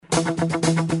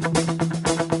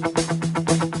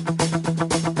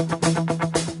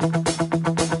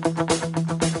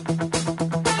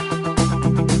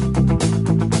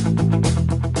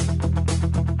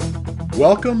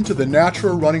Welcome to the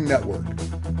Natural Running Network.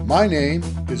 My name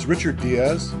is Richard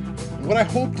Diaz, and what I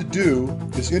hope to do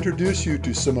is introduce you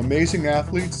to some amazing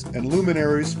athletes and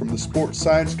luminaries from the sports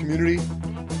science community,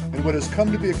 and what has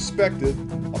come to be expected,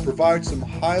 I'll provide some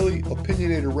highly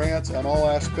opinionated rants on all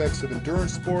aspects of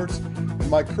endurance sports and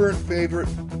my current favorite,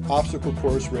 obstacle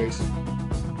course racing.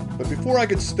 But before I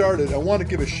get started, I want to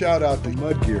give a shout out to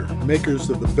Mudgear, makers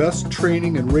of the best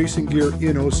training and racing gear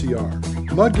in OCR.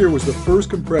 Mudgear was the first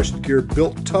compression gear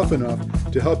built tough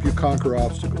enough to help you conquer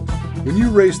obstacles. When you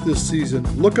race this season,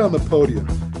 look on the podium.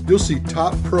 You'll see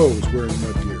top pros wearing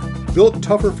Mudgear. Built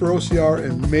tougher for OCR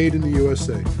and made in the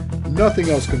USA. Nothing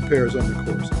else compares on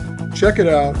the course. Check it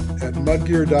out at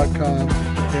mudgear.com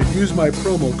and use my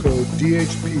promo code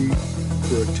DHP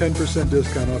for a 10%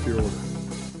 discount off your order.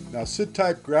 Now sit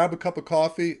tight, grab a cup of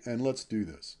coffee, and let's do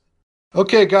this.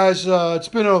 Okay, guys, it's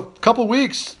been a couple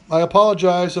weeks. I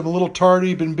apologize. I'm a little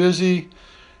tardy, been busy.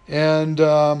 And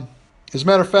as a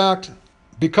matter of fact,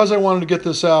 because I wanted to get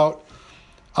this out,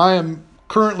 I am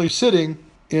currently sitting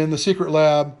in the secret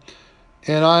lab,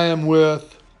 and I am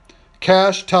with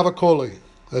Cash Tavakoli.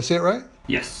 Did I say it right?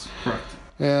 Yes, correct.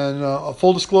 And a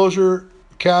full disclosure,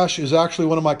 Cash is actually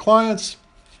one of my clients.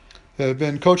 I've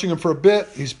been coaching him for a bit.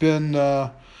 He's been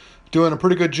doing a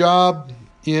pretty good job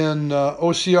in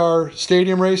OCR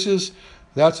stadium races.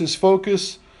 That's his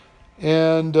focus.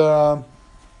 And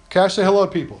Cash, say hello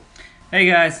to people. Hey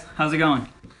guys, how's it going?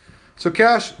 So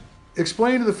Cash,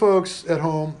 explain to the folks at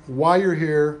home why you're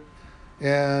here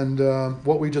and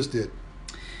what we just did.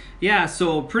 Yeah,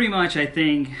 so pretty much I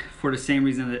think for the same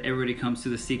reason that everybody comes to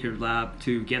the secret lab,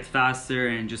 to get faster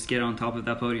and just get on top of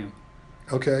that podium.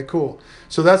 Okay, cool.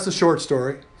 So that's the short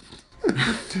story.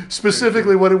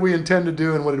 Specifically, what did we intend to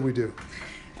do and what did we do?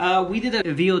 We did a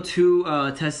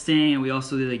VO2 testing, and we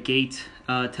also did a gait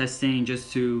testing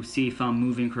just to see if I'm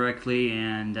moving correctly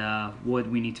and what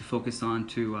we need to focus on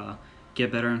to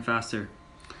get better and faster.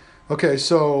 Okay,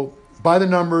 so by the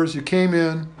numbers, you came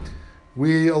in.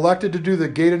 We elected to do the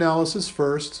gait analysis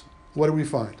first. What did we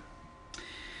find?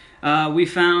 We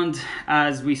found,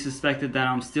 as we suspected, that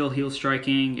I'm still heel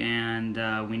striking,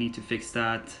 and we need to fix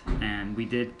that. And we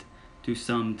did do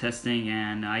some testing,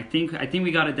 and I think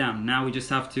we got it down. Now we just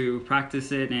have to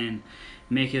practice it and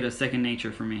make it a second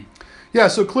nature for me. Yeah,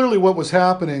 so clearly what was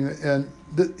happening, and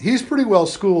he's pretty well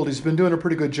schooled. He's been doing a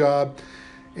pretty good job.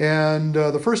 And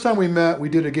the first time we met, we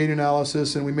did a gait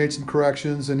analysis, and we made some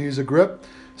corrections, and he used a grip,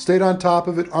 stayed on top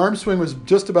of it. Arm swing was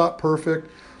just about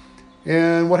perfect.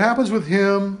 And what happens with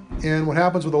him, and what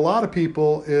happens with a lot of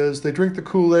people, is they drink the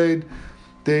Kool-Aid,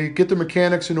 they get their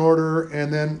mechanics in order,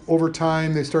 and then over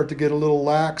time they start to get a little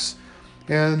lax,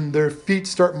 and their feet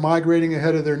start migrating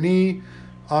ahead of their knee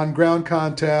on ground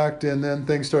contact, and then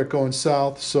things start going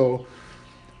south. So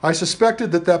I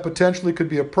suspected that potentially could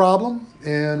be a problem,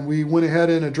 and we went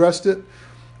ahead and addressed it,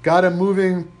 got him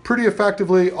moving pretty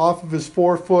effectively off of his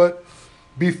forefoot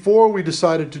before we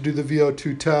decided to do the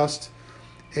VO2 test,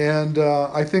 and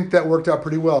I think that worked out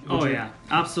pretty well. Oh yeah,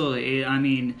 absolutely. I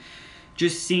mean,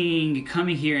 just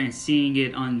coming here and seeing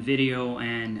it on video,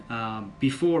 and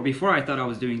before I thought I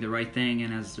was doing the right thing,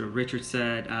 and as Richard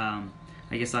said,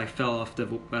 I guess I fell off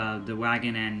the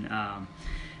wagon and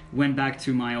went back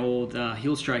to my old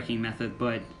heel striking method.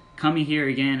 But coming here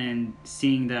again and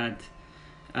seeing that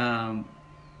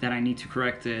I need to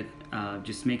correct it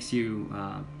just makes you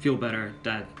feel better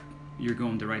that you're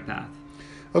going the right path.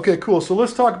 Okay, cool. So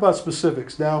let's talk about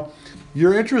specifics. Now,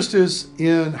 your interest is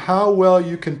in how well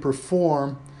you can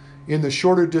perform in the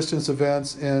shorter distance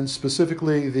events and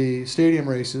specifically the stadium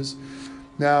races.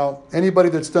 Now, anybody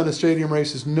that's done the stadium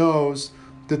races knows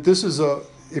that this is a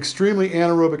extremely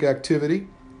anaerobic activity,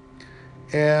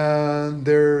 and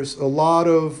there's a lot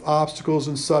of obstacles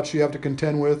and such you have to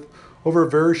contend with over a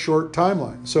very short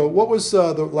timeline. So what was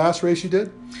the last race you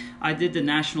did? I did the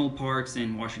national parks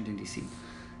in Washington, D.C.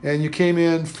 And you came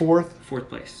in fourth? Fourth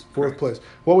place. Fourth place.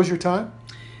 What was your time?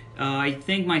 I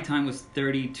think my time was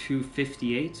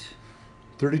 32:58.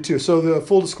 32. So the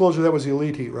full disclosure, that was the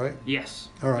elite heat, right? Yes.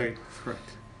 All right. Correct.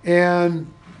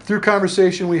 And through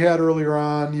conversation we had earlier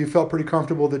on, you felt pretty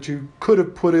comfortable that you could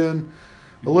have put in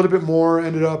a little bit more,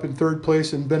 ended up in third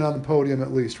place, and been on the podium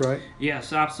at least, right?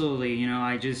 Yes, absolutely. You know,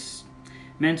 I just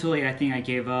mentally, I think I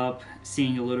gave up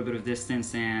seeing a little bit of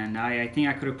distance, and I think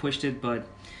I could have pushed it, but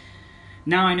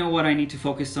now I know what I need to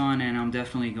focus on, and I'm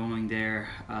definitely going there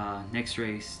next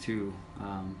race to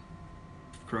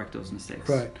correct those mistakes.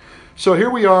 Right. So here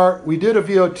we are. We did a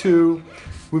VO2.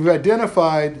 We've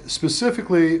identified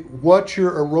specifically what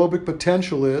your aerobic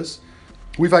potential is.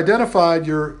 We've identified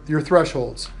your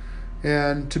thresholds.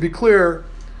 And to be clear,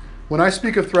 when I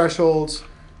speak of thresholds,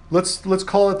 let's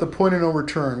call it the point of no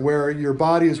return, where your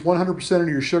body is 100%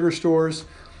 into your sugar stores,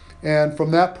 and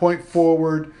from that point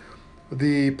forward,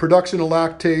 the production of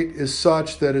lactate is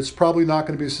such that it's probably not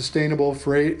going to be sustainable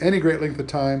for any great length of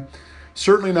time,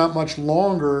 certainly not much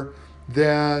longer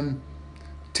than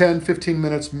 10, 15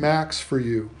 minutes max for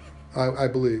you, I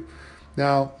believe.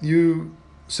 Now, you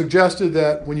suggested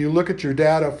that when you look at your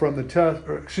data from the test,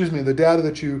 or excuse me, the data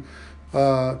that you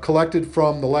collected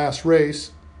from the last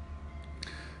race,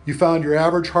 you found your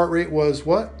average heart rate was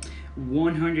what?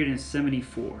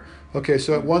 174. Okay,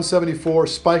 so at 174,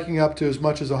 spiking up to as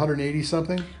much as 180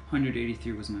 something?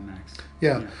 183 was my max.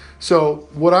 Yeah. So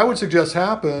what I would suggest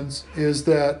happens is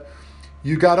that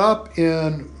you got up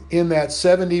in that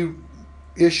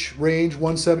 70-ish range,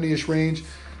 170-ish range,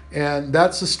 and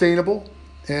that's sustainable,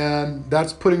 and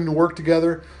that's putting the work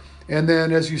together. And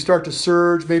then as you start to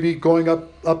surge, maybe going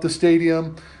up the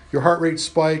stadium, your heart rate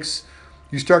spikes,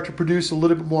 you start to produce a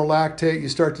little bit more lactate, you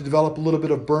start to develop a little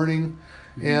bit of burning,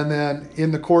 and then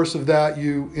in the course of that,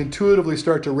 you intuitively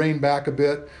start to rein back a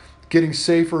bit, getting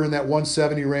safer in that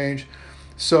 170 range.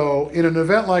 So in an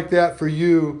event like that for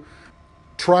you,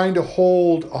 trying to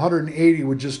hold 180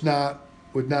 would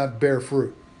not bear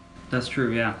fruit. That's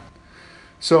true, yeah.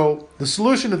 So the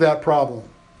solution to that problem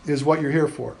is what you're here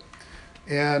for.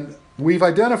 And we've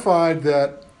identified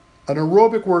that an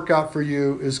aerobic workout for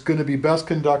you is going to be best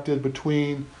conducted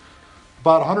between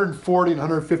about 140 and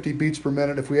 150 beats per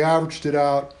minute. If we averaged it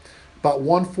out, about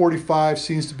 145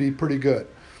 seems to be pretty good.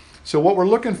 So what we're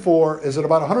looking for is at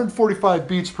about 145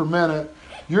 beats per minute,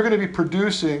 you're going to be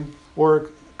producing or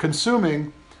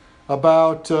consuming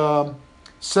about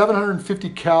 750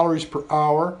 calories per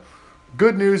hour.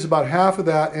 Good news, about half of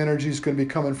that energy is going to be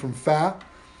coming from fat.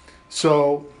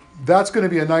 So that's going to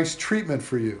be a nice treatment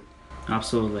for you.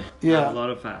 Absolutely. Yeah. A lot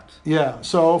of fat. Yeah,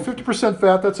 so 50%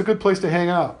 fat, that's a good place to hang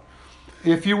out.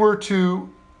 If you were to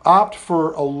opt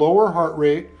for a lower heart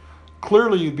rate,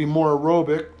 clearly you'd be more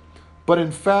aerobic, but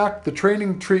in fact, the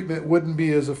training treatment wouldn't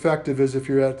be as effective as if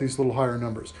you're at these little higher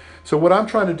numbers. So what I'm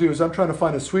trying to do is I'm trying to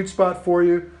find a sweet spot for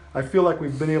you. I feel like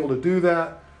we've been able to do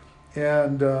that.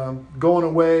 And going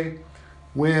away,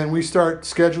 when we start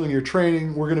scheduling your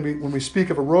training, when we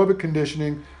speak of aerobic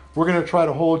conditioning, we're going to try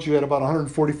to hold you at about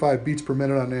 145 beats per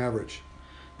minute on average.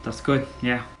 That's good,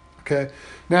 yeah. Okay.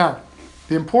 Now,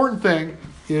 the important thing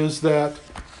is that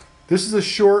this is a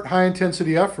short,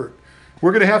 high-intensity effort.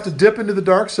 We're going to have to dip into the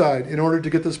dark side in order to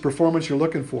get this performance you're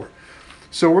looking for.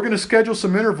 So we're going to schedule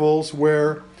some intervals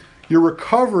where your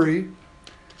recovery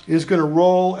is going to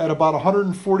roll at about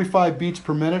 145 beats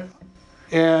per minute,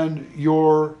 and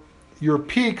your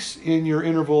peaks in your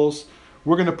intervals,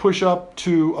 we're going to push up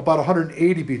to about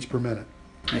 180 beats per minute.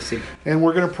 I see. And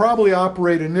we're going to probably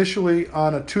operate initially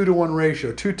on a 2-to-1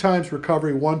 ratio, 2 times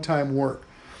recovery, 1 time work.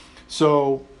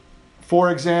 So,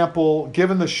 for example,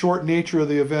 given the short nature of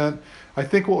the event, I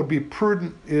think what would be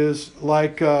prudent is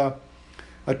like a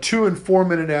 2 and 4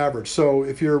 minute average. So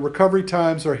if your recovery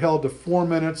times are held to 4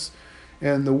 minutes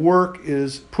and the work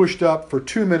is pushed up for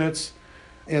 2 minutes,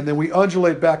 and then we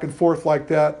undulate back and forth like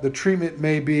that, the treatment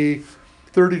may be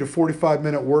 30 to 45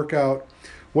 minute workout.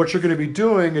 What you're going to be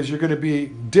doing is you're going to be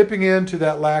dipping into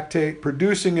that lactate,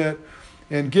 producing it,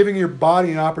 and giving your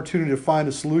body an opportunity to find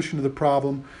a solution to the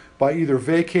problem by either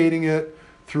vacating it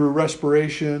through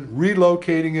respiration,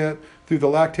 relocating it through the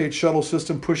lactate shuttle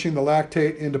system, pushing the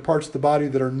lactate into parts of the body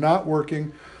that are not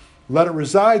working, let it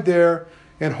reside there,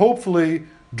 and hopefully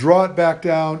draw it back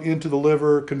down into the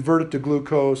liver, convert it to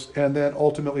glucose, and then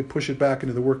ultimately push it back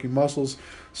into the working muscles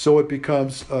so it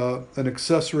becomes an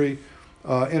accessory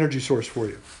energy source for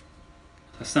you.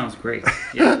 That sounds great.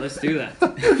 Yeah, let's do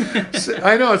that.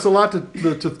 I know it's a lot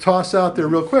to toss out there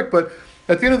real quick, but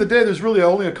at the end of the day, there's really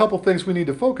only a couple things we need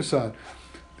to focus on.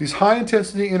 These high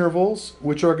intensity intervals,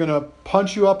 which are going to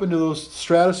punch you up into those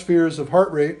stratospheres of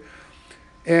heart rate,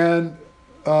 and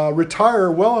retire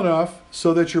well enough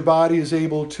so that your body is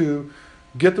able to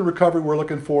get the recovery we're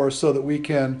looking for so that we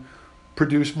can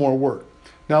produce more work.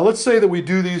 Now, let's say that we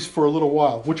do these for a little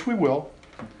while, which we will,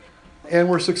 and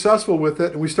we're successful with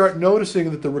it, and we start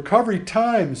noticing that the recovery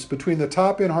times between the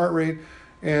top end heart rate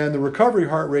and the recovery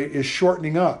heart rate is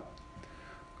shortening up.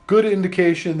 Good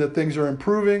indication that things are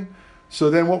improving. So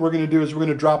then what we're going to do is we're going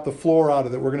to drop the floor out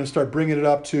of it. We're going to start bringing it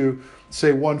up to,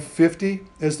 say, 150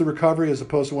 as the recovery as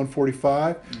opposed to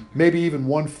 145, maybe even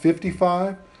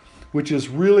 155, which is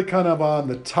really kind of on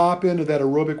the top end of that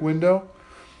aerobic window.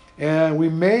 And we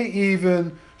may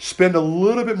even spend a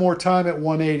little bit more time at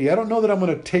 180. I don't know that I'm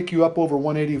going to take you up over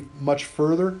 180 much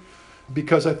further,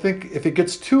 because I think if it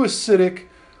gets too acidic,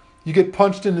 you get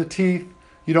punched in the teeth,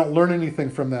 you don't learn anything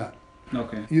from that.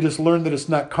 Okay. You just learn that it's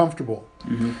not comfortable.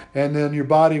 Mm-hmm. And then your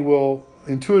body will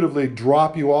intuitively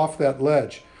drop you off that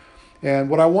ledge. And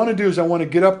what I want to do is I want to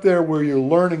get up there where you're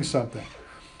learning something.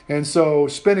 And so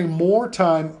spending more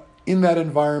time in that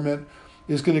environment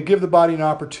is going to give the body an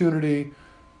opportunity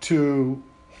to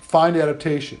find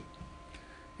adaptation.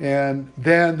 And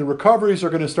then the recoveries are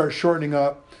going to start shortening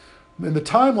up, and the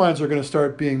timelines are going to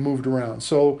start being moved around.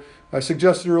 So I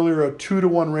suggested earlier a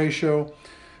 2-to-1 ratio.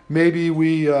 Maybe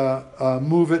we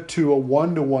move it to a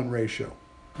 1-to-1 ratio.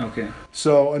 Okay.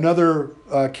 So another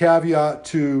caveat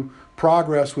to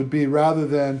progress would be, rather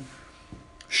than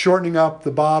shortening up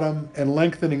the bottom and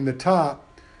lengthening the top,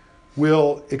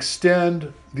 we'll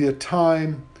extend the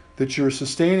time that you're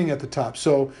sustaining at the top.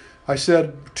 So I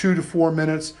said 2 to 4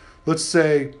 minutes. Let's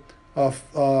say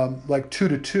like 2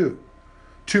 to 2.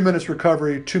 2 minutes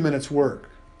recovery, 2 minutes work.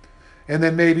 And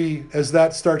then maybe as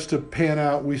that starts to pan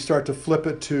out, we start to flip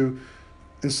it to,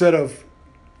 instead of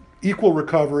equal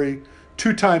recovery,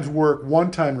 2 times work,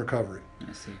 1 time recovery.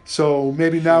 I see. So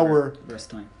maybe now we're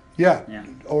rest time. Yeah. Yeah.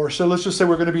 Or so let's just say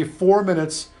we're going to be 4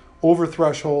 minutes over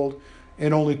threshold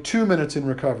and only 2 minutes in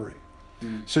recovery.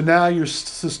 So now you're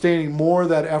sustaining more of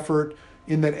that effort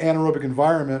in that anaerobic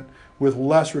environment with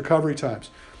less recovery times.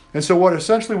 And so what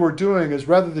essentially we're doing is,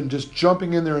 rather than just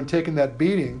jumping in there and taking that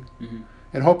beating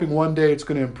and hoping one day it's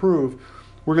going to improve,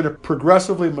 we're going to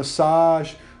progressively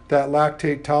massage that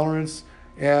lactate tolerance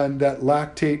and that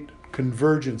lactate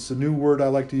convergence, the new word I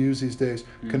like to use these days,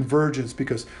 convergence,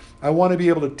 because I want to be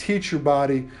able to teach your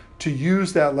body to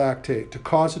use that lactate, to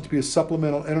cause it to be a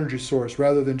supplemental energy source,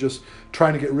 rather than just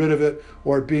trying to get rid of it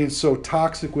or it being so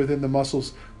toxic within the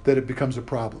muscles that it becomes a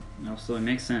problem. Absolutely,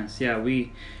 makes sense. Yeah,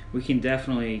 we can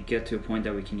definitely get to a point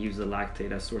that we can use the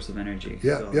lactate as source of energy.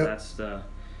 Yeah, so yeah. that's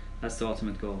the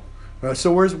ultimate goal.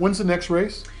 So when's the next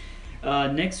race?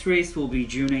 Next race will be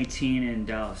June 18 in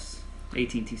Dallas,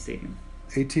 AT&T Stadium.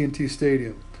 AT&T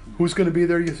Stadium. Who's going to be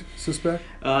there, you suspect?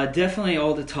 Definitely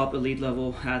all the top elite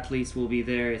level athletes will be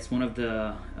there. It's one of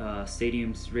the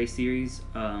stadium's race series,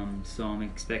 so I'm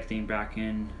expecting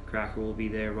Bracken Cracker will be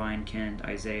there, Ryan Kent,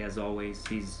 Isaiah, as always.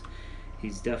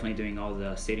 He's definitely doing all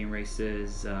the stadium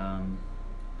races.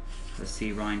 Let's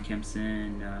see, Ryan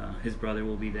Kempson, his brother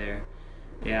will be there.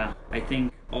 Yeah, I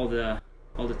think all the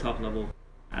top level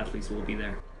athletes will be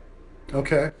there.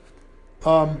 Okay.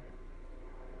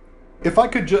 If I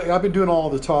could, I've been doing all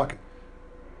the talking.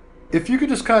 If you could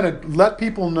just kind of let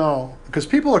people know, because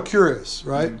people are curious,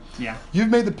 right? Yeah. You've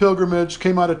made the pilgrimage,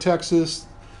 came out of Texas,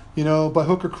 by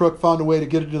hook or crook, found a way to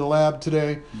get into the lab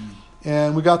today,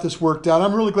 and we got this worked out.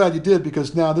 I'm really glad you did,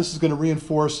 because now this is going to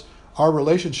reinforce our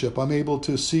relationship. I'm able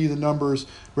to see the numbers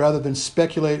rather than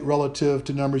speculate relative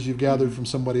to numbers you've gathered from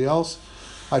somebody else.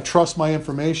 I trust my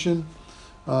information.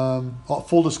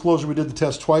 Full disclosure, we did the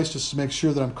test twice just to make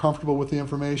sure that I'm comfortable with the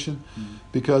information,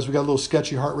 because we got a little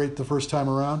sketchy heart rate the first time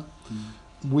around.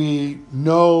 We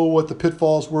know what the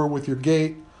pitfalls were with your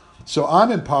gait, so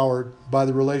I'm empowered by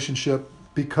the relationship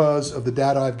because of the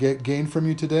data I've gained from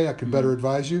you today. I can better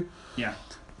advise you. Yeah.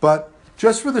 But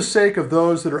just for the sake of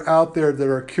those that are out there that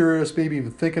are curious, maybe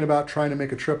even thinking about trying to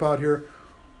make a trip out here,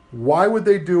 why would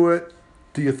they do it?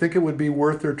 Do you think it would be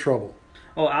worth their trouble?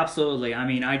 Oh, absolutely. I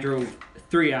mean, I drove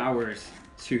 3 hours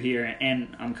to here,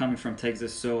 and I'm coming from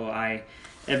Texas, so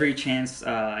every chance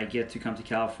I get to come to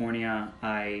California,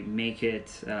 I make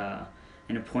it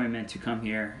an appointment to come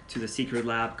here to the Secret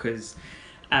Lab, because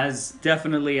as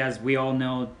we all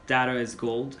know, data is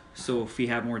gold. So if we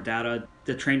have more data,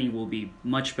 the training will be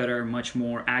much better, much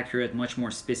more accurate, much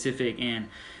more specific. And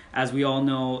as we all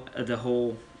know, the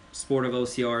whole sport of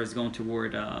OCR is going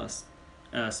toward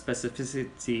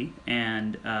specificity,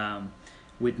 and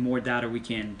with more data we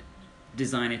can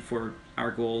design it for our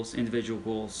goals, individual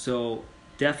goals. So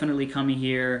definitely coming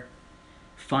here,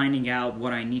 finding out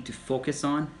what I need to focus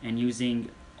on and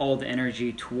using all the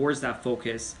energy towards that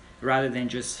focus, rather than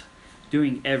just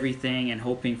doing everything and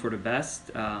hoping for the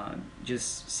best,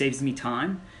 just saves me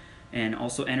time and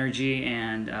also energy.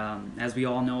 And as we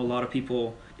all know, a lot of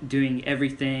people doing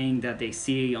everything that they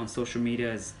see on social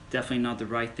media is definitely not the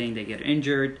right thing. They get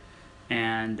injured,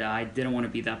 and I didn't want to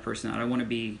be that person. I don't want to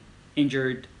be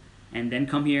injured and then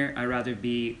come here. I'd rather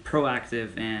be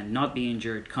proactive and not be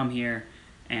injured, come here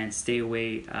and stay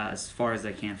away as far as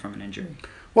I can from an injury.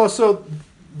 Well, so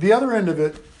the other end of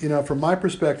it, from my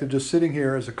perspective, just sitting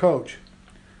here as a coach,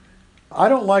 I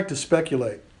don't like to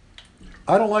speculate.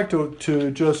 I don't like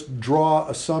to just draw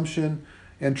assumption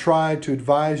and try to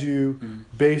advise you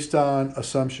based on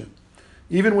assumption.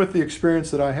 Even with the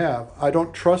experience that I have, I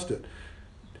don't trust it.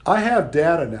 I have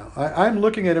data now. I'm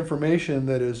looking at information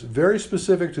that is very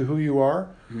specific to who you are.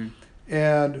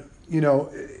 And, you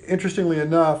know, interestingly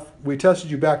enough, we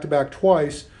tested you back to back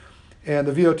twice, and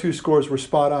the VO2 scores were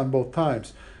spot on both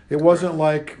times. It wasn't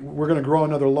like we're going to grow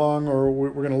another lung or we're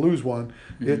going to lose one.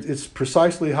 It's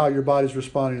precisely how your body's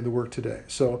responding to the work today.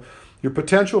 So your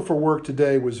potential for work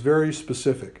today was very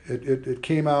specific. It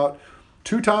came out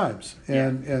 2 times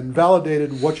and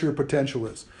validated what your potential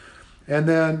is. And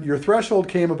then your threshold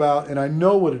came about, and I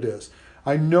know what it is.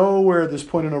 I know where this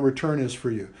point of no return is for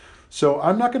you. So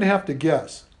I'm not going to have to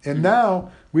guess. And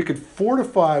now we could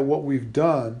fortify what we've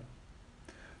done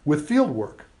with field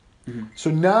work. So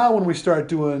now when we start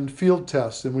doing field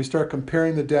tests and we start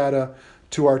comparing the data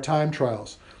to our time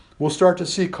trials, we'll start to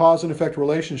see cause and effect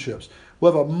relationships.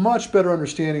 We'll have a much better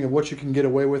understanding of what you can get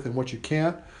away with and what you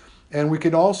can't. And we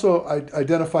can also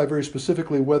identify very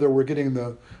specifically whether we're getting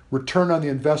the return on the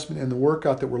investment in the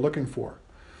workout that we're looking for.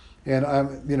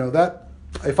 And you know, that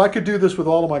if I could do this with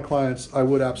all of my clients, I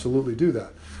would absolutely do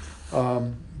that.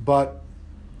 But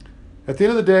at the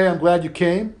end of the day, I'm glad you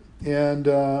came, and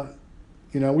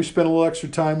you know, we spent a little extra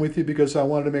time with you because I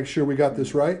wanted to make sure we got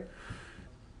this right.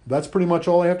 That's pretty much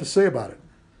all I have to say about it.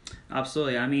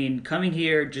 Absolutely. I mean, coming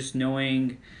here, just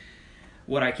knowing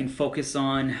what I can focus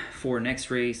on for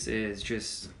next race is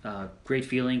just a great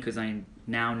feeling, because I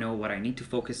now know what I need to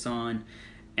focus on.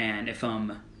 And if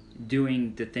I'm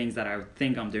doing the things that I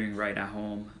think I'm doing right at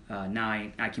home, now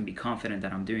I can be confident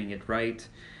that I'm doing it right.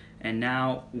 And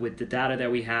now with the data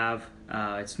that we have,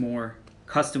 it's more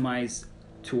customized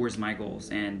towards my goals.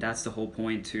 And that's the whole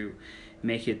point, to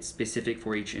make it specific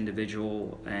for each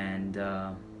individual and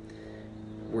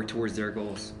work towards their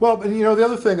goals. Well, and you know, the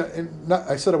other thing, and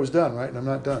I said I was done, right? And I'm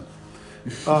not done.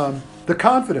 The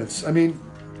confidence. I mean,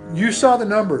 you saw the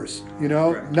numbers, you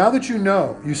know. Correct. Now that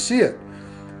you see it,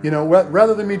 you know,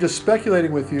 rather than me just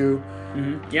speculating with you.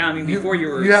 Yeah, I mean, before you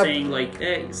were saying like,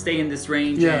 hey, stay in this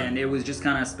range, and it was just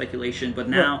kind of speculation. But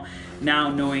now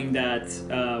knowing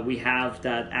that we have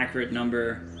that accurate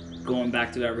number, going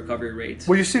back to that recovery rate.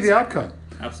 Well, you see the outcome.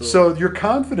 Absolutely. So your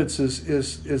confidence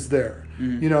is there.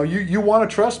 You know, you want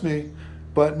to trust me,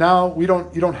 but now you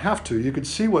don't have to. You can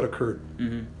see what occurred.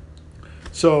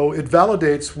 So it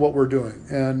validates what we're doing,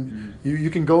 and you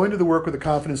can go into the work with the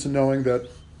confidence in knowing that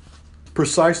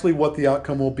precisely what the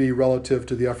outcome will be relative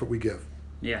to the effort we give.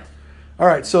 Yeah. All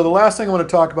right, so the last thing I want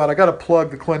to talk about, I got to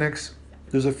plug the clinics.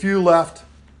 There's a few left.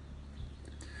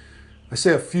 I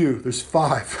say a few, there's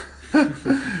 5.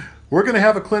 We're going to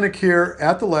have a clinic here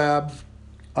at the lab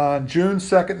on June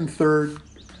 2nd and 3rd,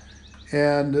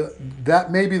 and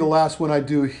that may be the last one I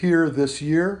do here this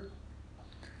year.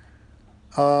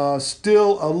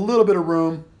 Still a little bit of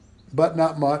room, but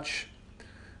not much.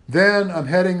 Then I'm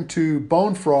heading to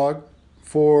Bone Frog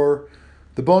for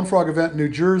the Bone Frog event in New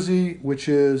Jersey, which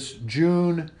is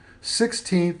June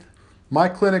 16th. My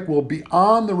clinic will be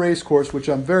on the race course, which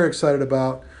I'm very excited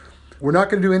about. We're not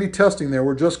going to do any testing there.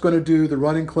 We're just going to do the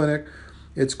running clinic.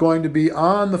 It's going to be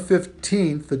on the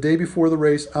 15th, the day before the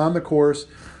race, on the course,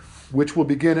 which will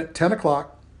begin at 10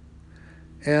 o'clock.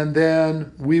 And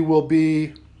then we will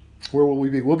be, where will we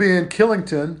be? We'll be in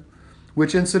Killington,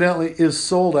 which incidentally is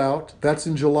sold out. That's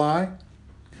in July.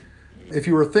 If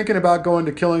you were thinking about going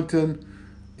to Killington,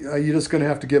 you're just going to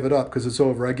have to give it up because it's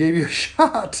over. I gave you a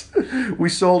shot. We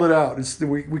sold it out.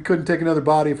 We couldn't take another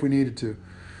body if we needed to.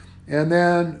 And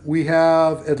then we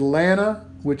have Atlanta,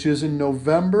 which is in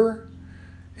November.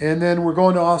 And then we're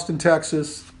going to Austin,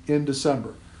 Texas in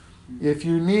December. If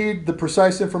you need the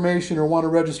precise information or want to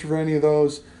register for any of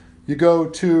those, you go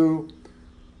to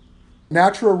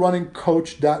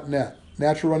naturalrunningcoach.net.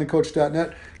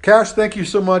 naturalrunningcoach.net. Cash, thank you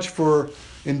so much for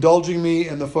indulging me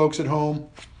and the folks at home.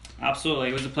 Absolutely.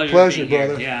 It was a pleasure Pleasure, being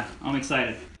brother. here. Yeah, I'm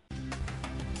excited.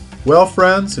 Well,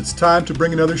 friends, it's time to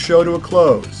bring another show to a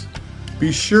close.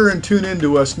 Be sure and tune in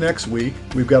to us next week.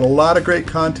 We've got a lot of great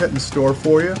content in store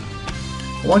for you.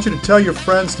 I want you to tell your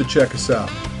friends to check us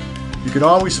out. You can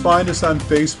always find us on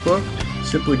Facebook.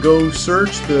 Simply go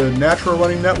search the Natural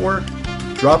Running Network.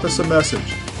 Drop us a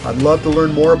message. I'd love to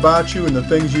learn more about you and the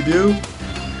things you do.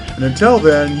 And until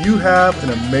then, you have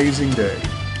an amazing day.